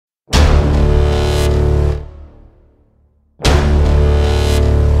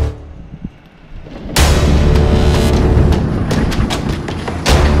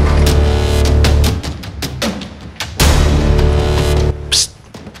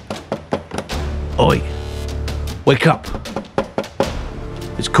Oi, wake up.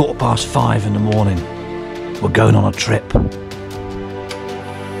 It's 5:15 in the morning. We're going on a trip.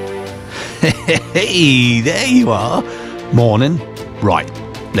 Hey, there you are. Morning. Right,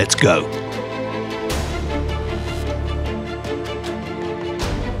 let's go.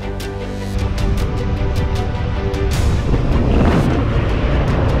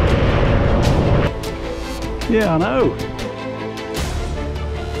 Yeah, I know.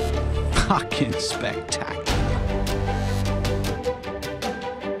 Fucking spectacular.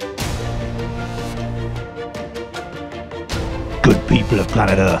 Good people of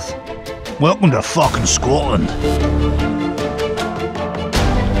planet Earth, welcome to fucking Scotland.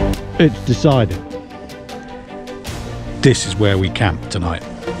 It's decided. This is where we camp tonight.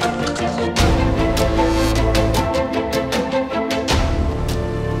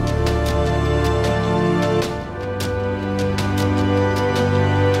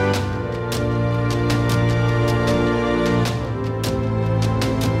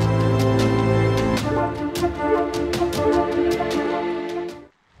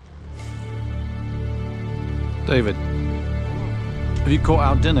 David, have you caught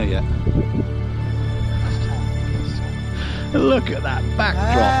our dinner yet? Look at that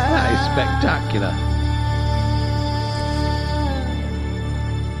backdrop, that is spectacular.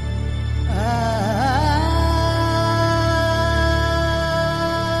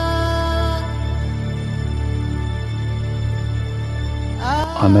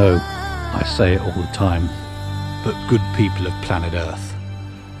 I know, I say it all the time, but good people of planet Earth,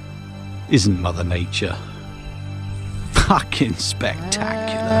 isn't Mother Nature fucking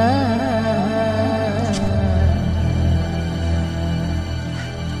spectacular?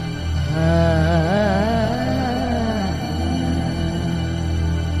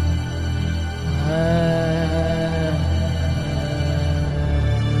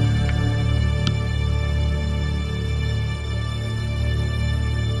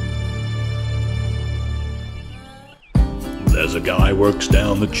 There's a guy works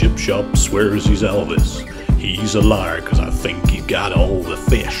down the chip shop, swears he's Elvis. He's a liar, cause I think he's got all the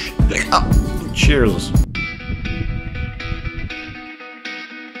fish. Cheers.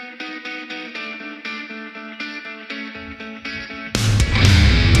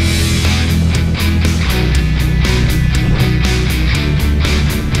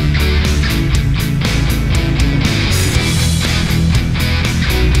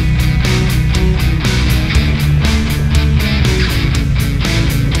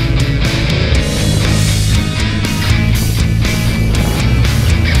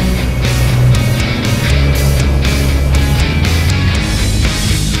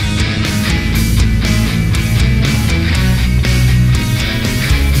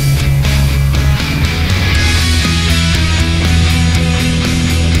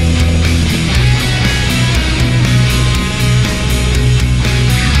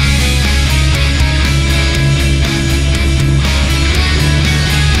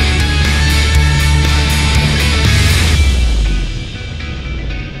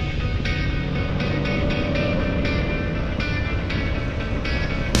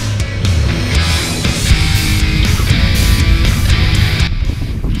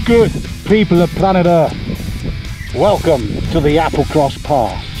 Good people of planet Earth, welcome to the Applecross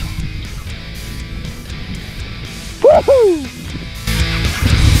Pass. Woohoo!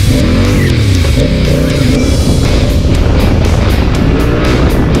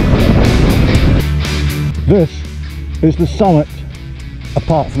 This is the summit,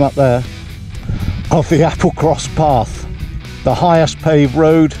 apart from up there, of the Applecross Path, the highest paved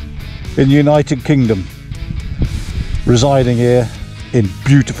road in the United Kingdom, residing here in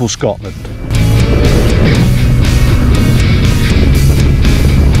beautiful Scotland.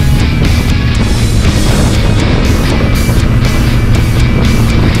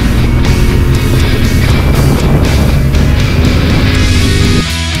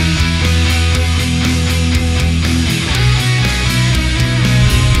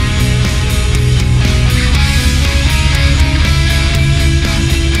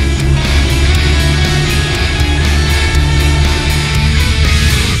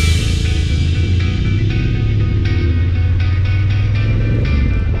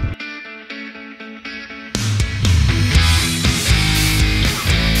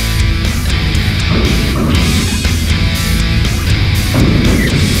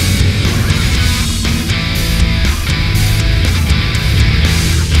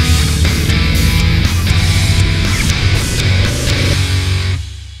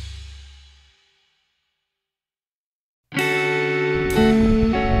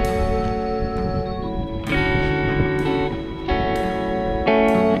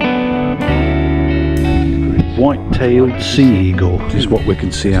 white-tailed sea eagle is what we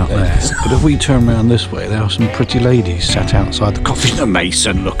can see out there. But if we turn around this way, there are some pretty ladies sat outside the coffee. No,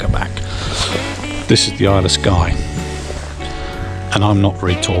 Mason, look her back. This is the Isle of Skye. And I'm not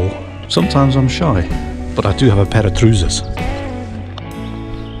very tall. Sometimes I'm shy, but I do have a pair of trousers.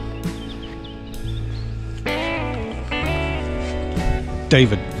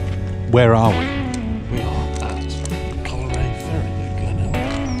 David, where are we? We are at Coleraine Ferry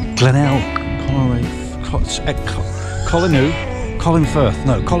at Glenelg. Glenelg, Colin who? Colin Firth,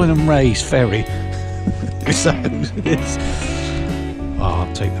 no, Colin and Ray's Ferry. Is that who it is? Oh,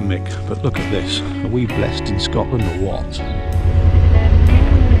 I'll take the mick, but look at this. Are we blessed in Scotland or what?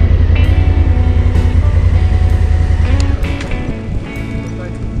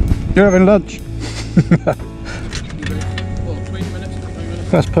 You're having lunch?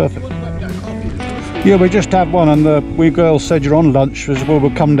 That's perfect. Yeah, we just had one and the wee girl said you're on lunch, as well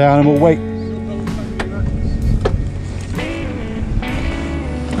we'll come down and we'll wait.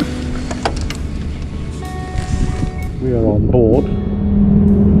 We are on board,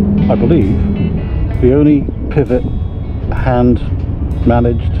 I believe, the only pivot hand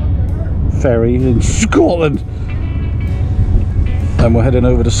managed ferry in Scotland, and we're heading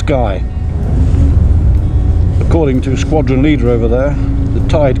over to Skye. According to squadron leader over there, the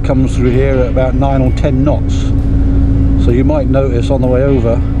tide comes through here at about 9 or 10 knots, so you might notice on the way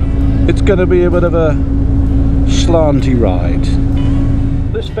over it's going to be a bit of a slanty ride.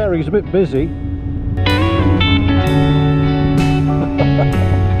 This ferry's a bit busy.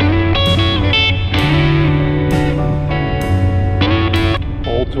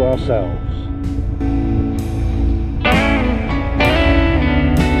 All to ourselves.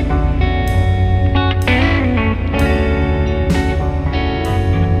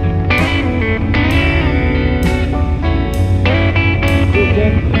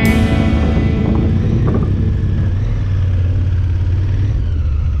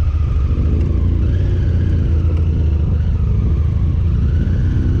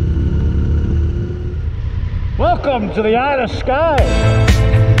 Welcome to the Isle of Skye.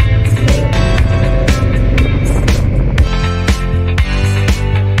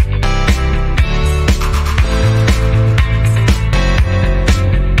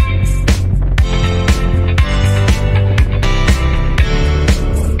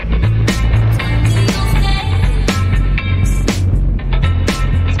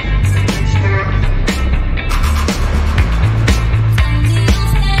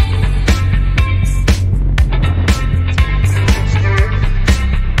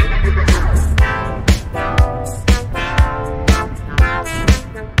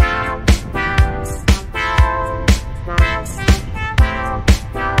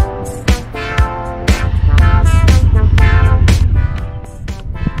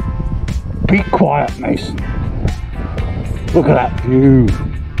 Be quiet, Mason. Look at that view.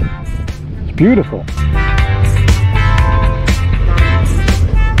 It's beautiful.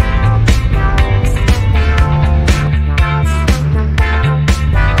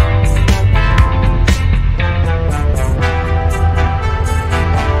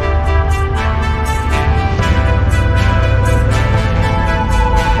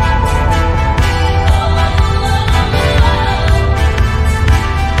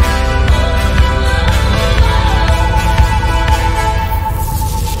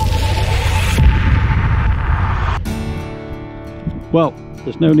 Well,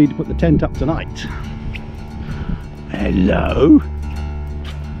 there's no need to put the tent up tonight. Hello?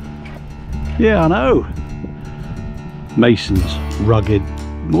 Yeah, I know. Mason's rugged,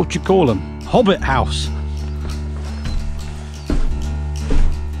 what do you call them? Hobbit house.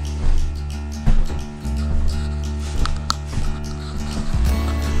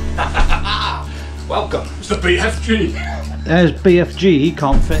 Welcome. It's the BFG. There's BFG, he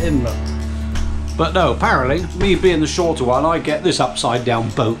can't fit in, look. But no, apparently, me being the shorter one, I get this upside down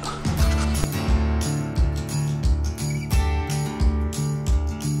boat.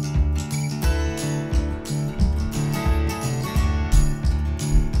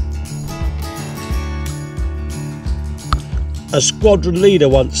 A squadron leader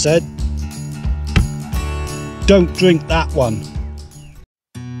once said, "Don't drink that one."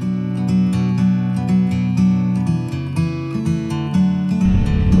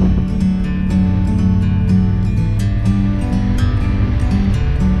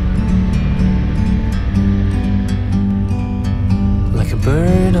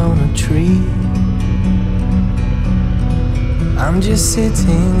 Bird on a tree, I'm just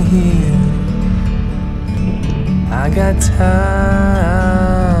sitting here. I got time,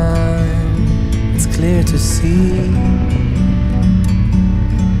 it's clear to see.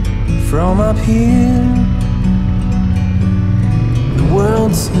 From up here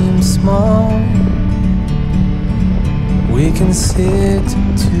world seems small, we can sit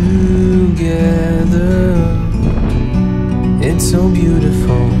together. It's so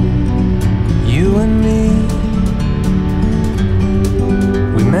beautiful, you and me.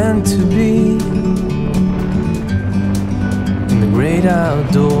 We meant to be in the great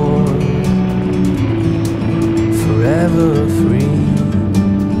outdoors, forever free.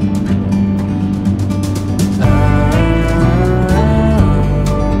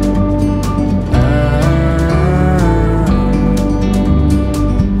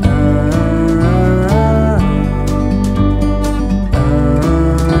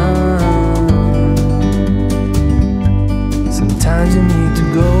 Sometimes you need to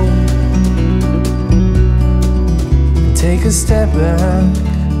go and take a step back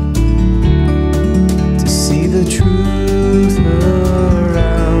to see the truth